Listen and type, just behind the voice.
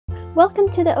Welcome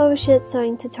to the overshirt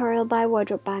sewing tutorial by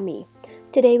Wardrobe by me.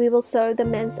 Today we will sew the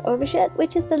men's overshirt,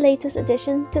 which is the latest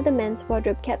addition to the men's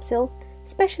wardrobe capsule,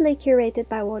 specially curated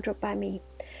by Wardrobe by me.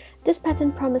 This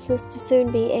pattern promises to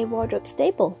soon be a wardrobe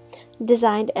staple.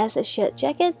 Designed as a shirt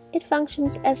jacket, it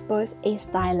functions as both a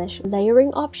stylish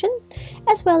layering option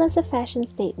as well as a fashion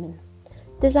statement.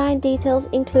 Design details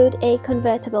include a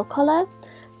convertible collar,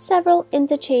 several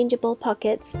interchangeable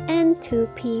pockets, and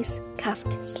two-piece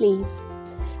cuffed sleeves.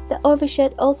 The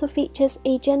overshirt also features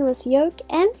a generous yoke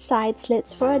and side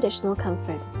slits for additional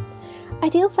comfort.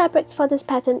 Ideal fabrics for this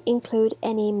pattern include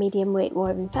any medium weight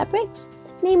woven fabrics,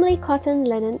 namely cotton,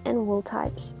 linen, and wool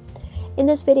types. In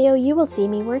this video, you will see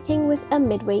me working with a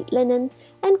mid-weight linen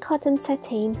and cotton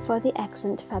sateen for the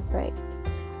accent fabric.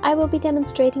 I will be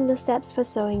demonstrating the steps for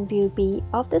sewing view B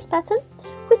of this pattern,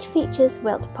 which features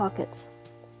welt pockets.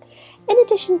 In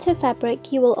addition to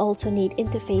fabric, you will also need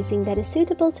interfacing that is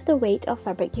suitable to the weight of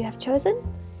fabric you have chosen,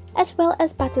 as well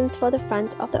as buttons for the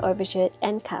front of the overshirt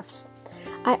and cuffs.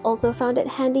 I also found it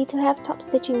handy to have top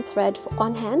stitching thread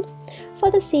on hand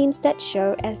for the seams that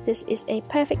show, as this is a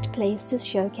perfect place to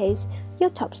showcase your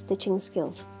top stitching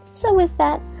skills. So with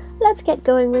that, let's get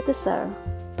going with the sew.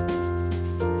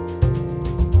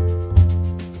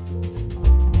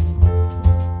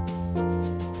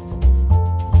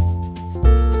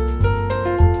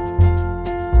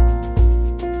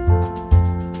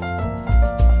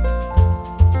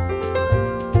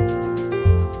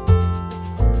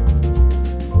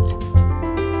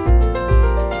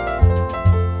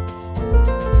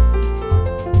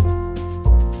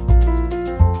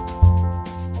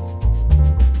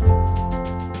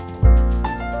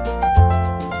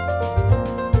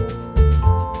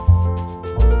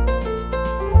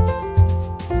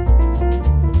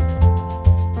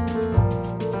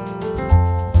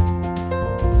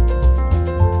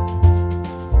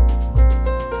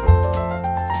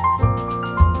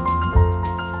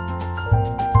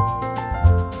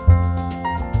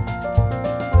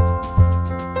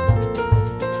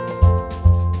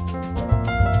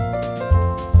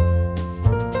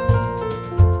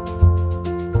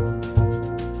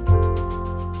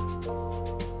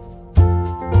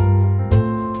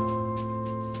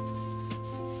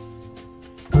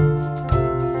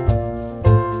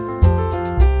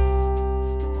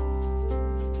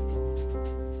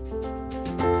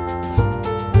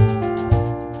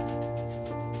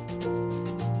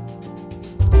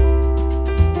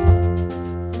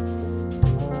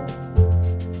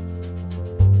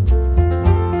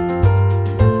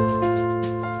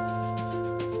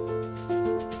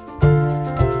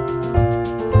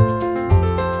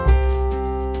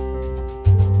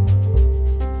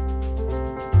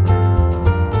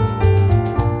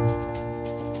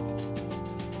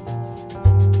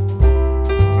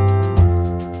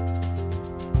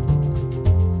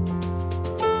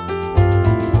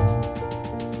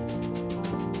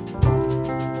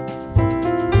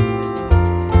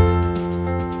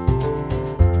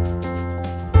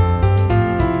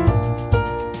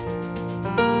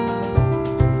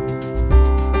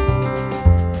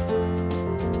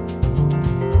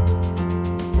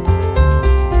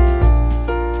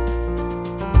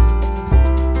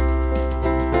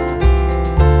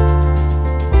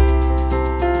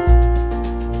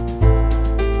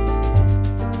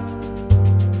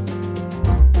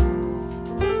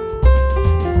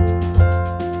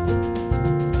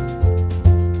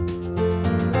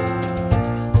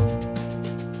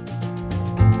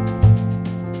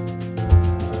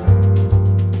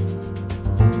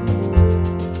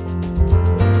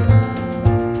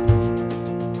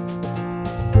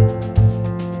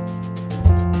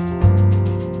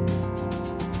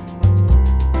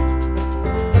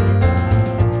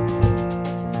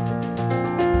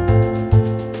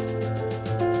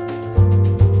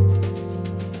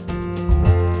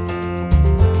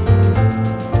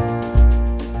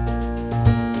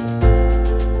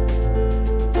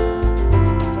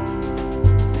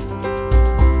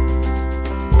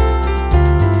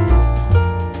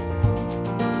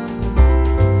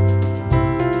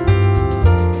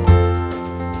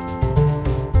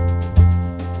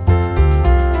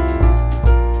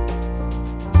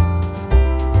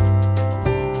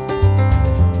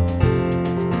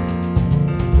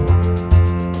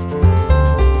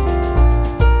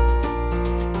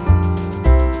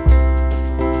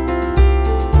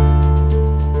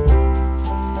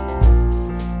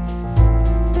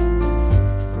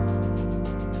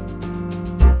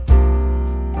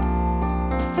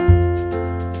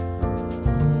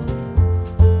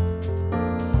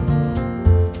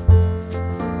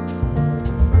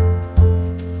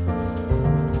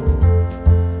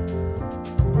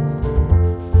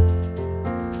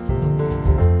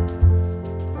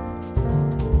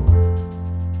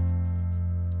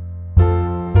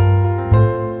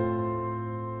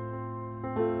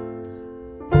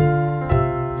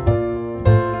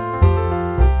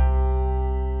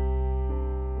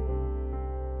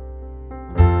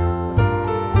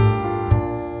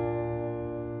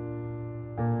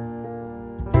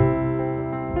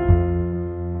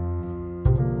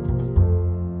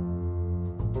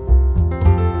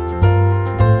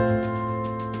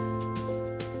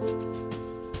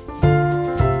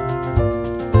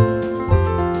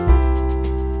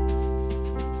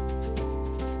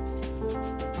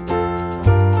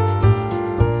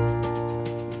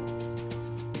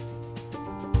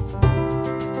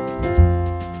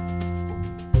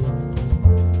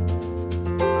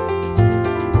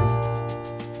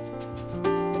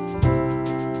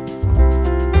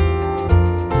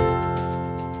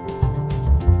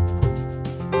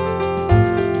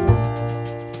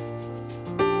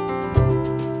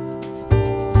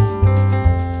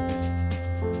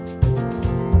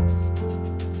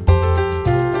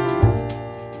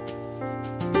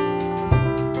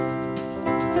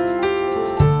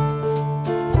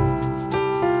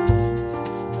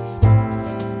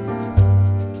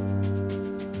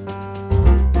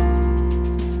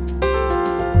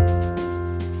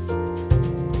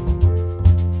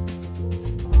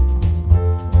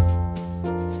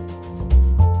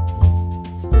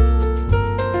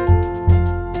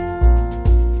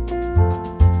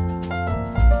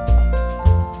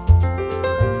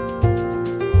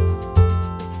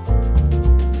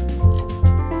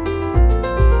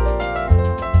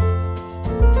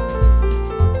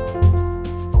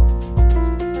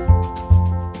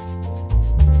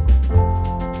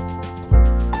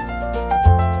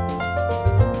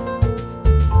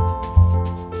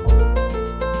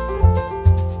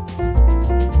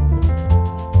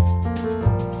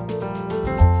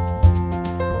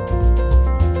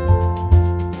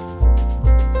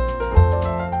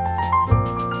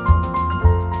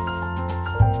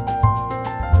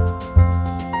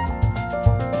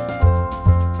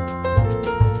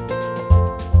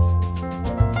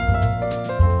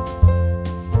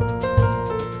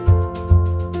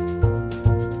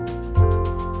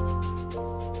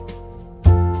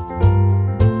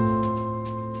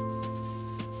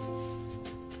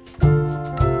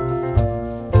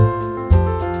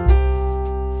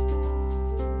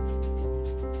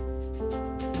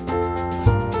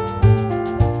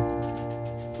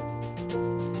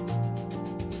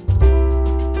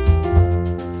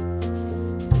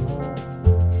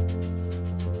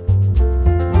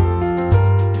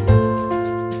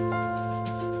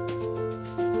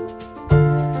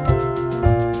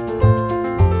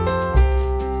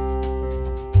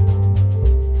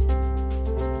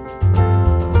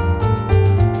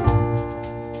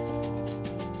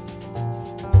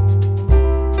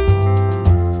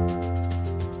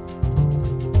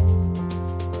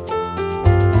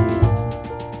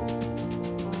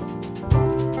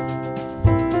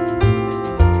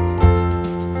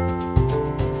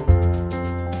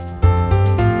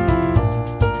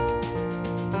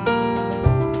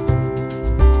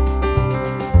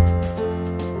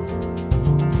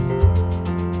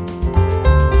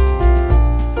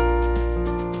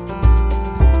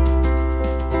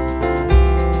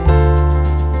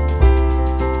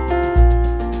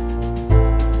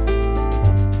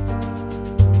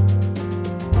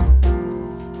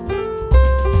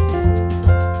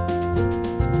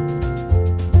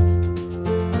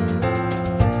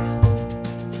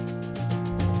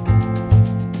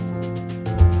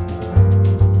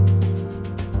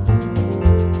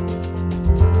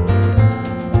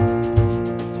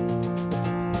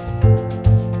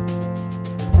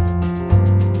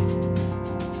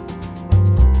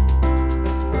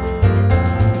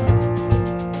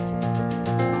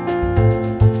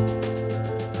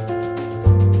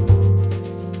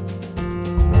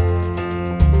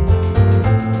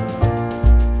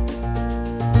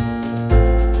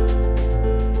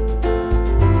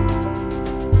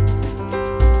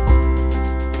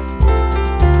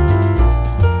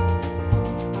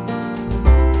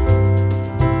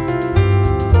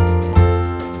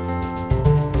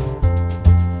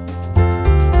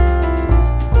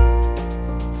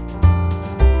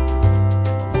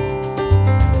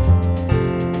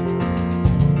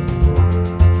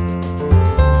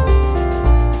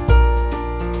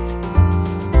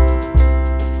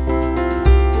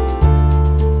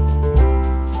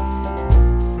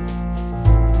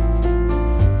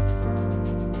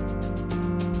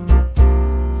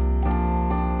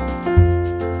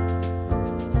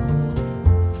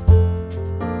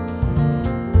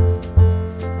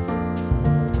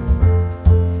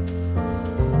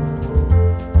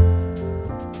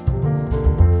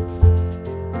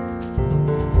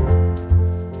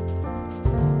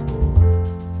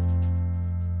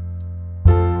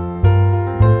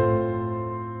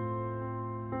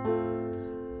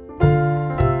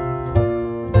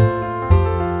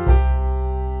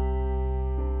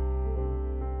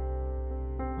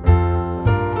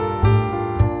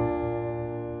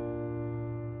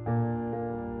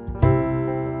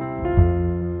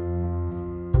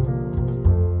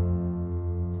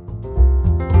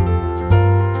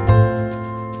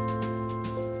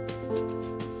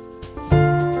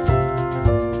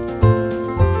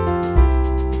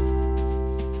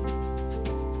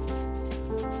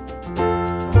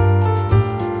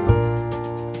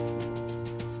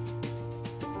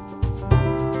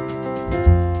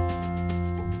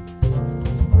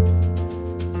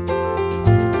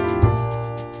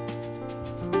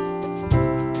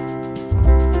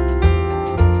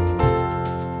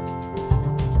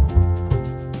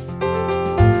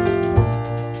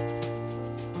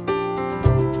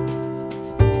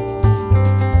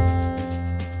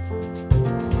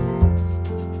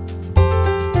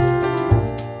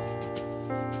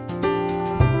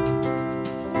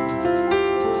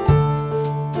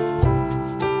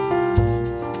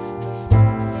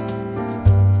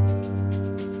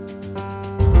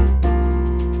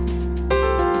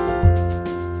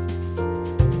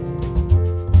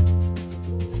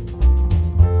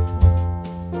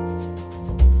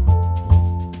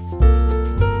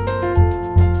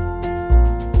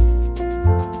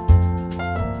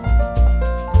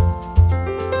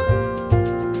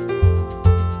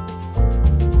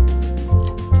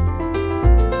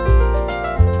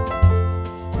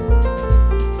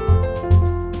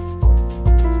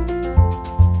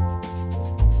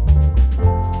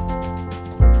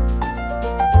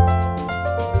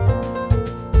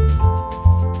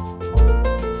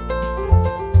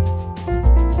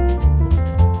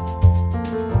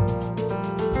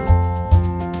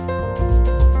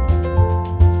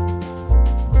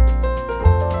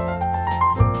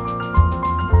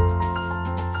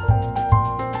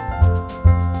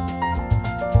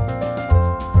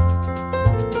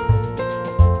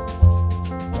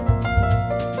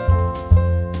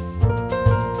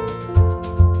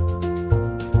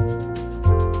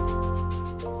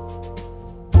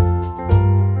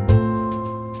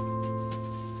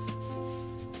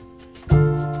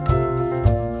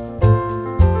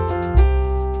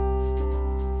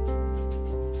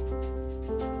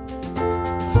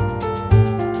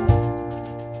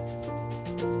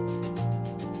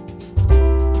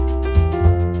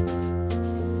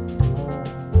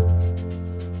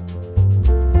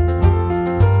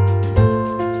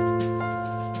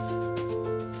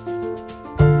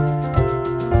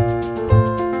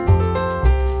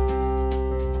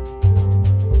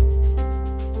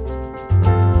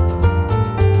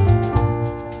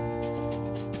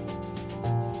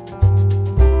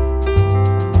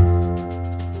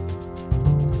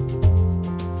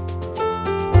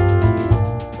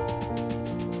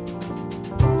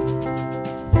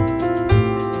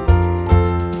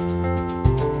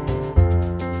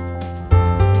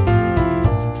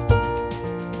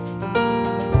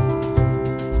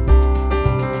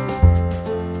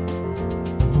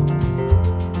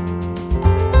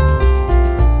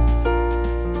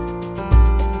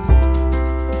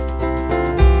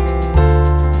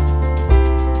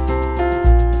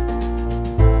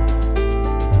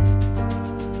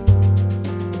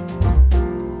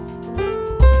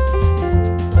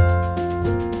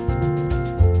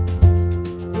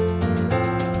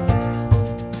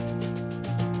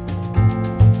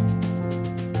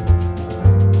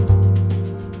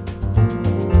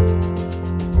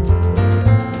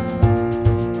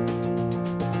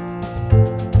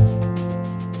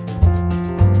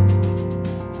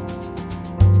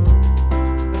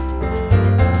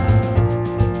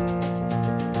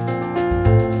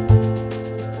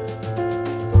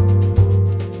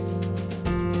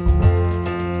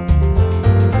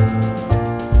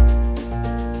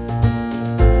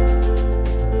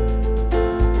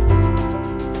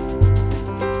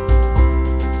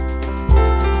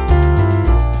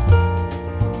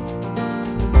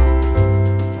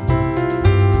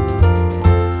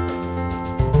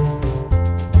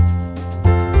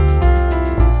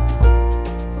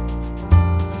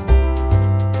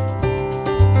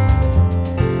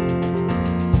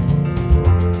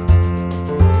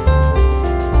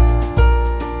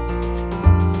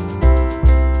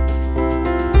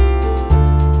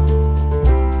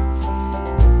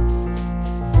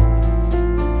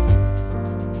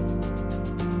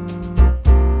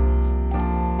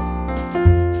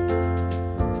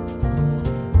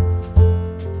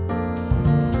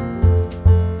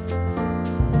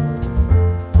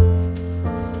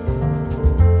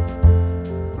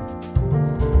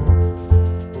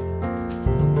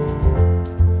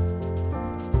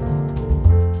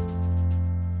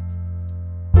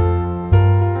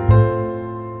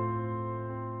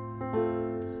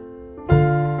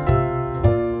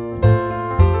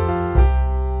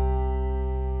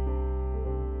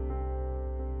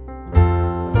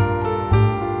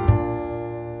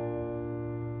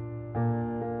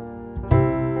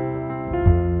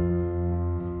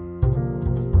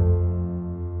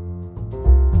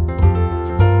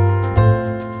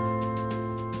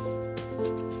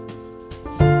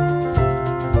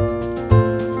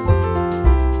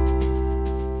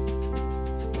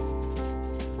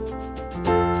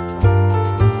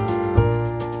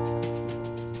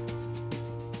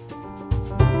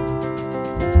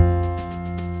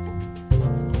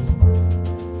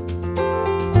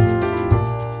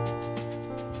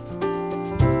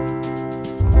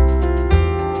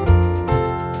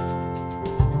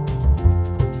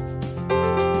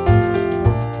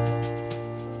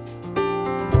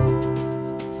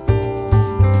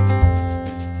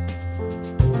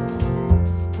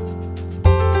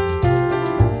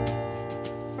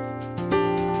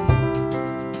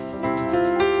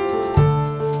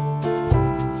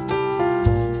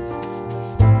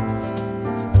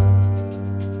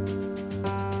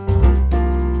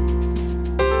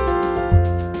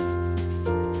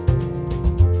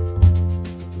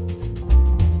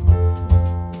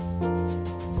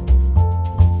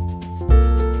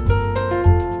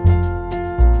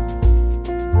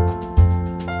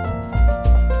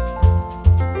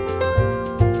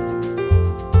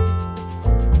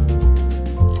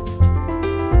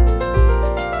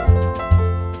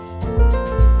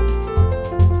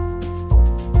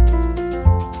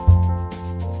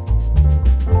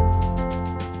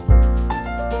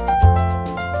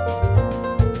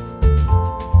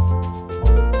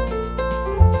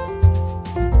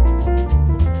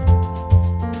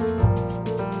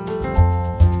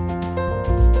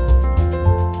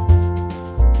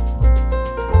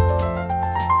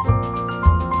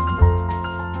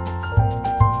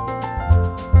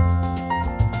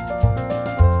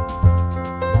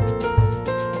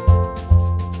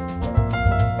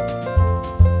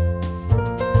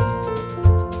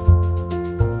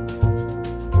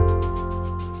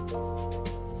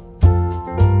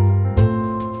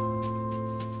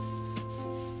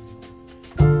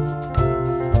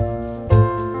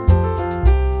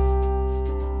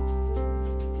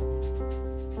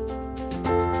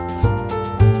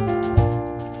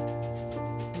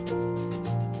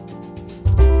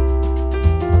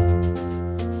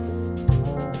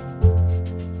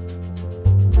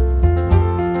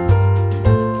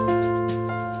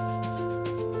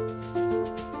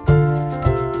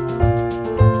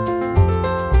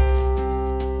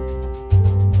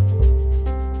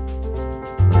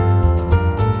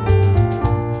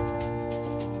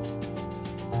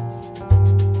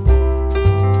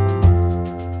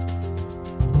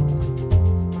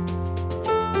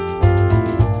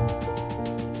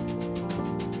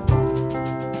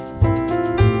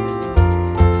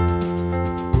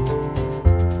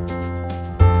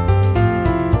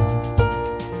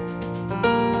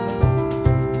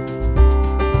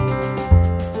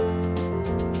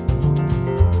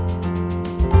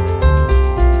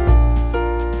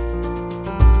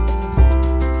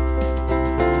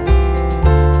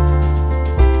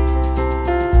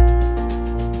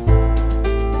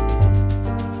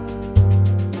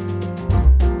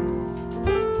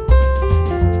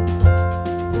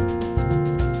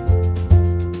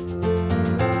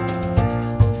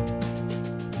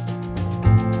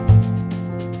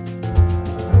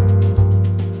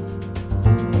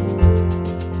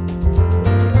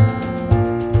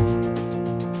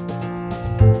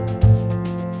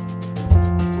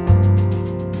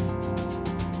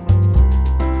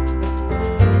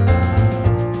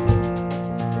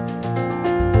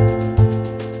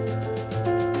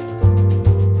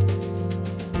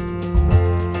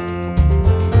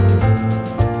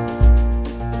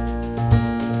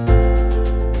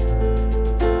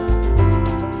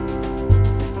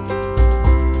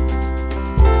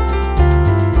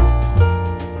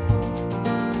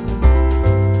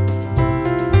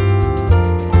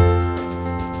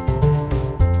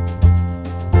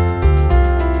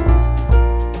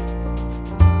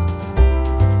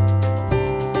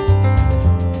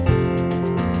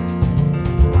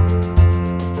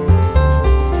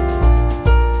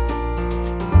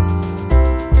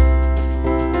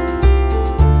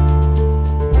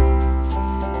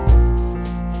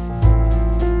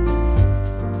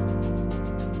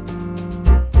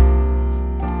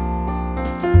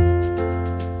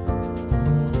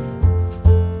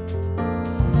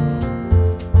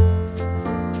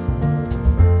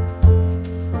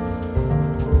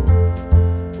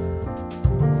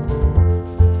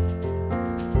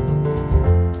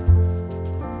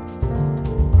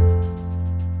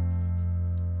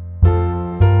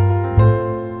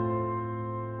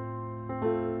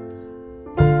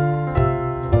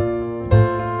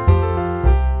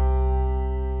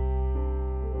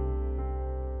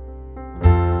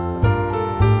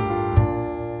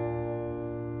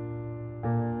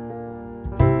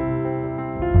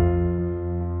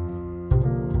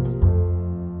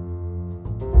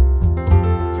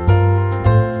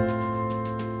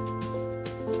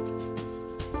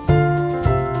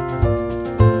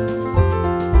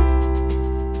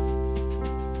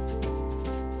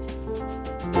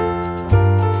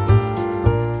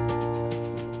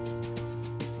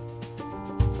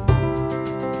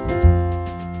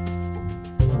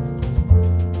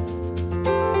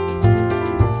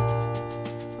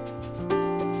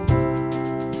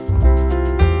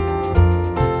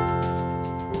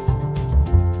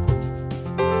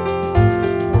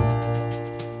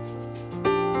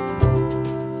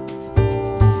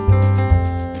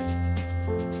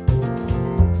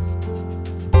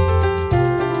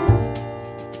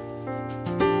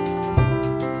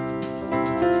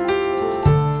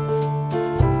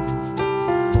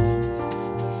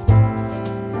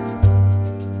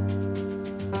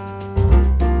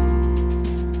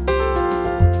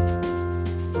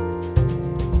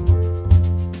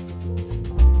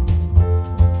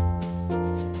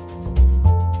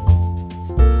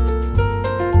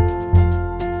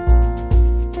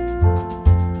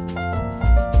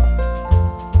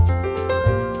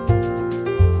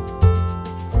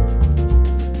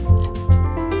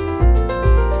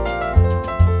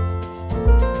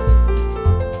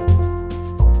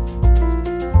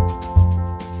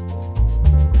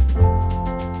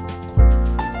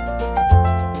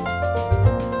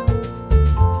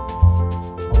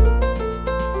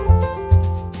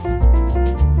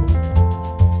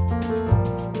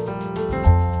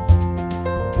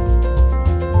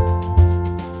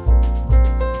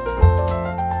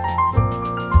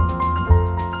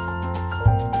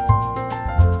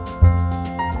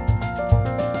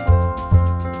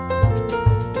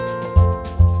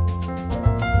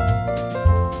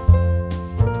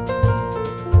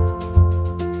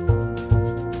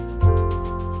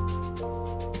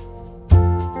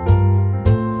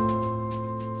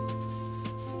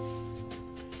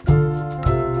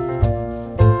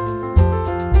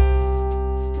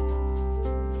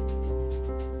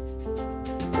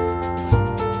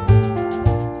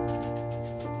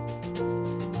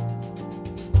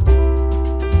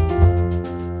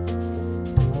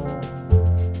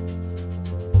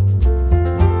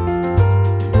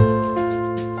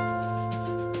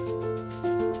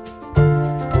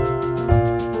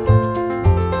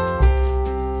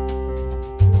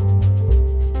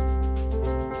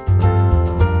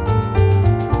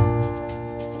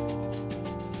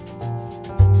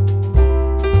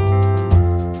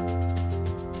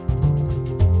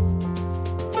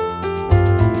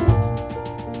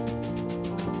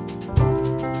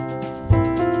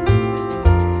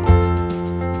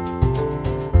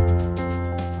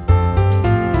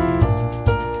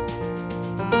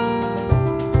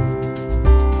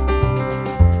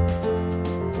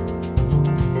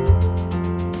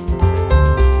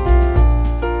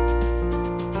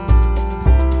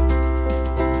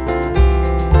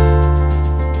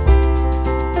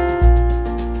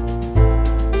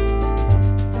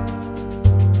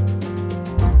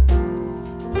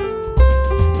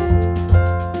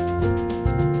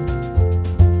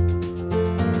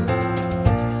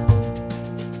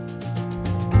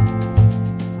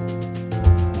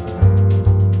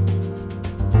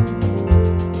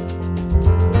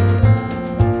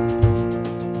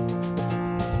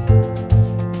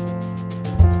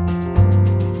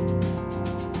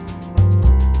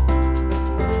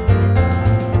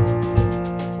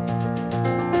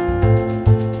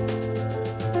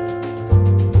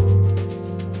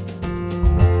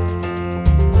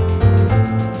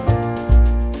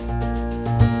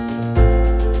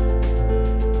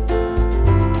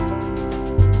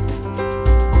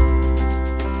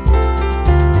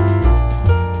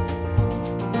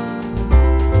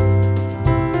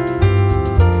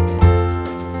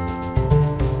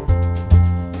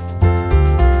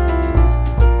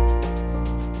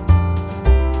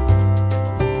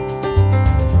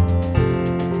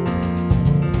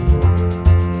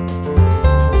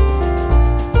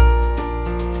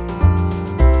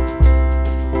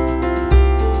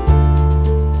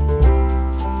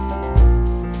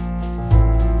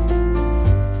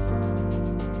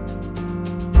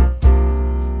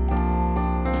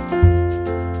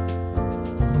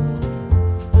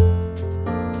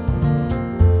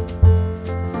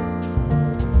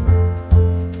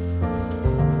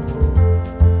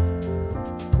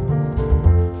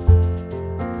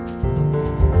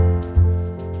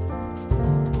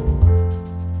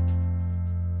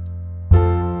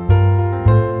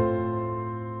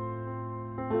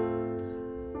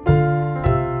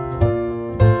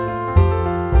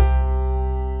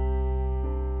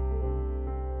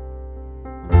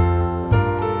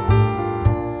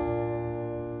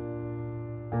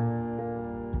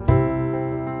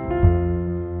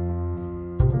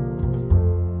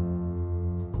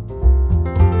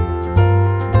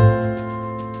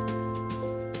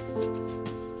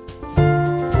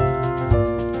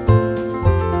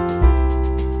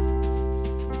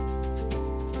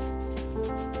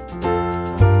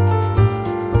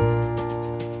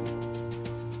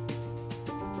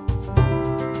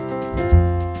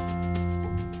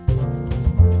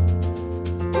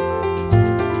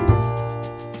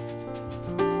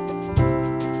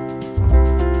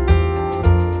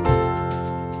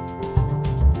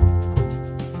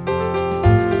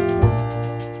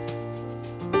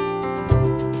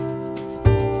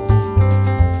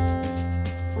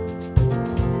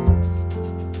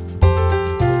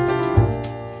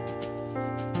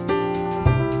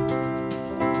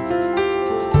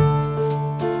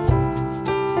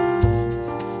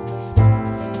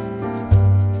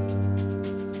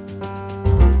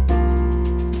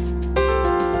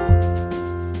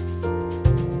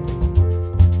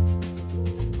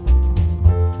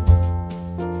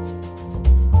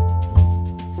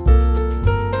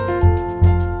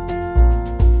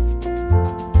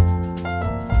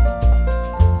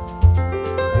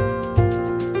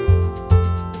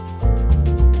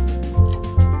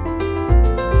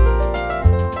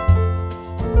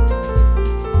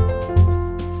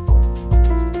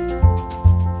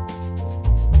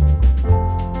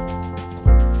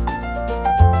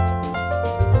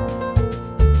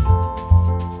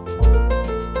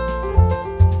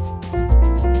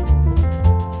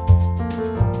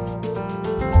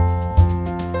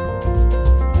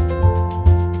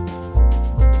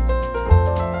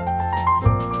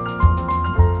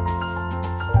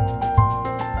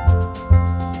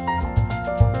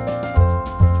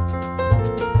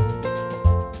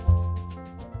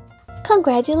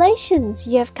 Congratulations!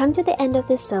 You have come to the end of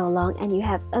this sew along and you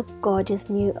have a gorgeous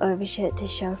new overshirt to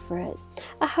show for it.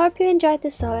 I hope you enjoyed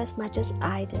the sew as much as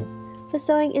I did. For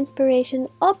sewing inspiration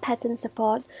or pattern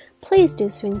support, please do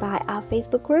swing by our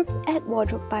Facebook group at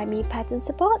Wardrobe by Me Pattern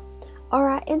Support or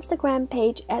our Instagram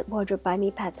page at Wardrobe by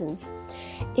Me Patterns.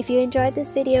 If you enjoyed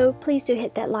this video, please do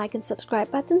hit that like and subscribe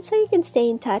button so you can stay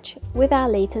in touch with our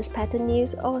latest pattern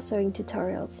news or sewing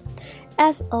tutorials.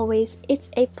 As always, it's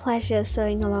a pleasure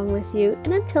sewing along with you,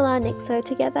 and until our next sew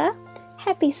together,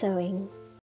 happy sewing!